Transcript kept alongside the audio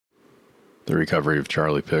The Recovery of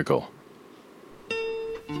Charlie Pickle.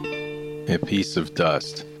 A piece of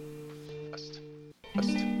dust.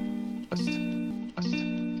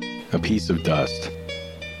 A piece of dust.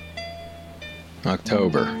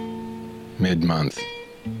 October, mid-month,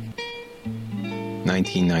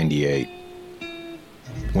 1998.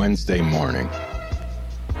 Wednesday morning.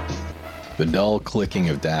 The dull clicking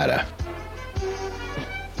of data.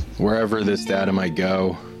 Wherever this data might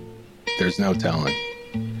go, there's no telling.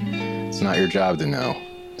 It's not your job to know.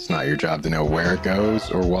 It's not your job to know where it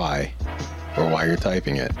goes or why you're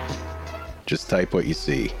typing it. Just type what you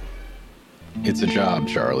see. It's a job,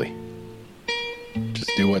 Charlie.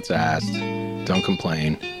 Just do what's asked. Don't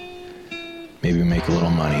complain. Maybe make a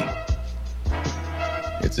little money.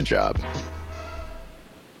 It's a job.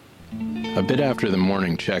 A bit after the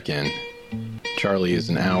morning check-in, Charlie is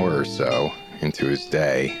an hour or so into his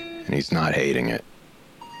day, and he's not hating it.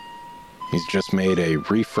 He's just made a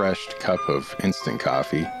refreshed cup of instant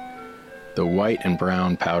coffee, the white and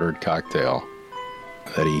brown powdered cocktail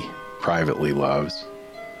that he privately loves,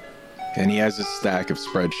 and he has a stack of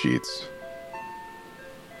spreadsheets.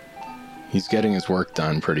 He's getting his work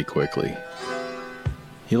done pretty quickly.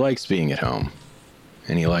 He likes being at home,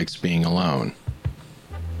 and he likes being alone.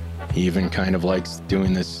 He even kind of likes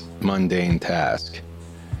doing this mundane task.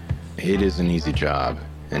 It is an easy job,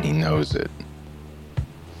 and he knows it.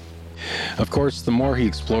 Of course, the more he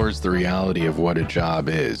explores the reality of what a job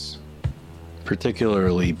is,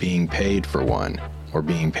 particularly being paid for one, or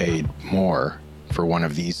being paid more for one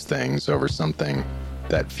of these things over something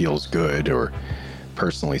that feels good or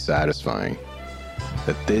personally satisfying,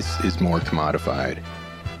 that this is more commodified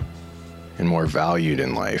and more valued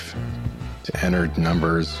in life to enter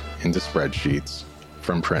numbers into spreadsheets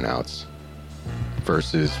from printouts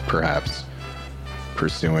versus perhaps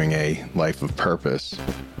pursuing a life of purpose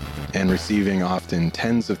and receiving often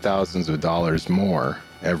tens of thousands of dollars more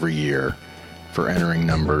every year for entering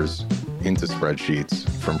numbers into spreadsheets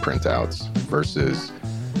from printouts versus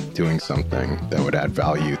doing something that would add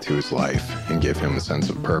value to his life and give him a sense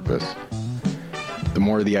of purpose. The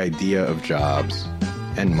more the idea of jobs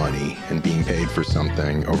and money and being paid for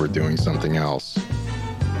something over doing something else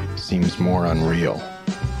seems more unreal,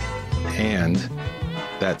 and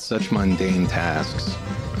that such mundane tasks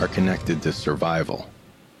are connected to survival.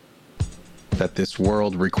 That this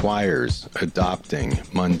world requires adopting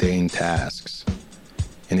mundane tasks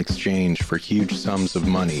in exchange for huge sums of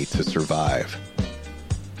money to survive.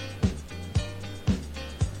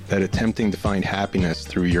 That attempting to find happiness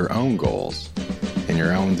through your own goals and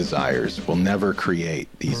your own desires will never create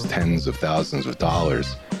these tens of thousands of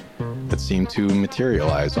dollars that seem to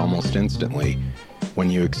materialize almost instantly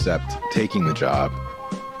when you accept taking the job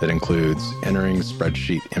that includes entering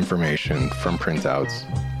spreadsheet information from printouts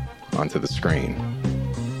onto the screen.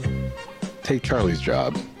 Take Charlie's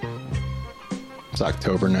job. It's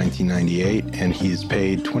October 1998, and he's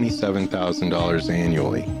paid $27,000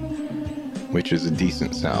 annually, which is a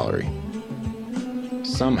decent salary.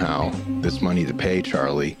 Somehow, this money to pay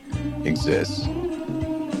Charlie exists.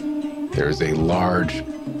 There is a large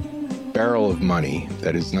barrel of money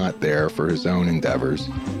that is not there for his own endeavors,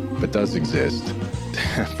 but does exist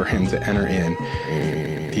for him to enter in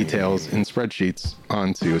details in spreadsheets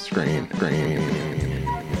onto a screen.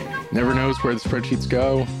 Never knows where the spreadsheets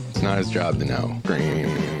go. It's not his job to know.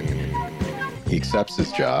 He accepts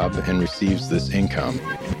his job and receives this income.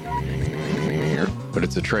 But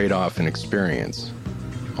it's a trade-off in experience,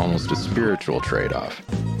 almost a spiritual trade-off.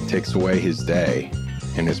 It takes away his day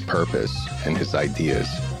and his purpose and his ideas.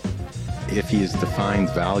 If he is to find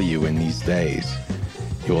value in these days,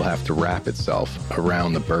 he will have to wrap itself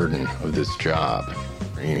around the burden of this job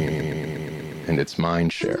and its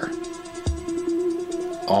mind share.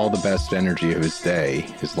 All the best energy of his day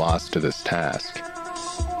is lost to this task,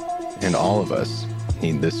 and all of us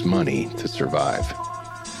need this money to survive.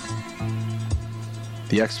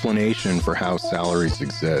 The explanation for how salaries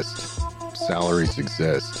exist,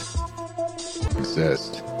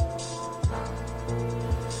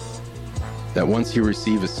 that once you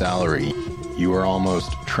receive a salary, you are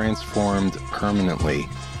almost transformed permanently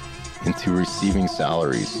into receiving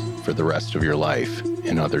salaries for the rest of your life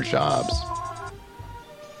in other jobs.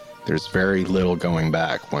 There's very little going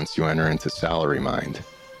back once you enter into salary mind.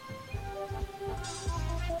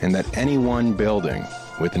 And that any one building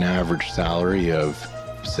with an average salary of,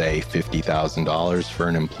 say, $50,000 for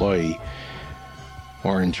an employee,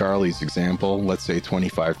 or in Charlie's example, let's say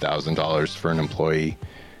 $25,000 for an employee,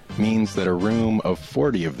 means that a room of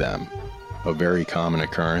 40 of them, a very common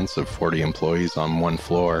occurrence of 40 employees on one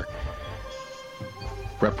floor,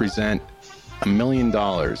 represent $1 million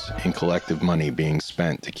in collective money being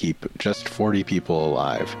spent to keep just 40 people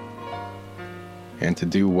alive. And to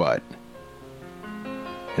do what?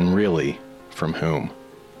 And really, from whom?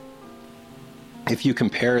 If you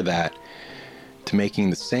compare that to making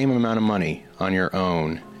the same amount of money on your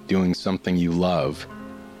own doing something you love,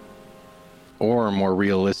 or more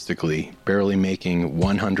realistically, barely making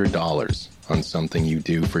 $100 on something you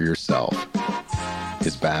do for yourself,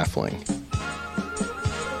 is baffling.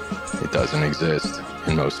 It doesn't exist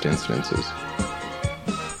in most instances.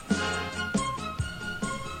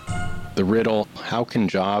 The riddle, how can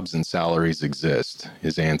jobs and salaries exist,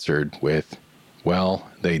 is answered with, well,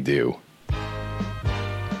 they do.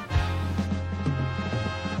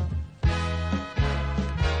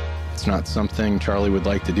 It's not something Charlie would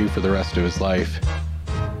like to do for the rest of his life.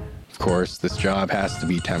 Of course, this job has to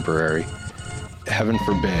be temporary. Heaven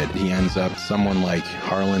forbid he ends up someone like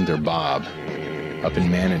Harland or Bob, up in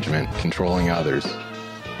management, controlling others.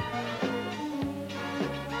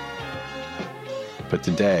 But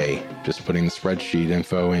today, just putting the spreadsheet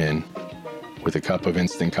info in, with a cup of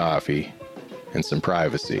instant coffee and some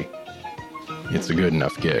privacy, it's a good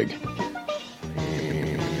enough gig.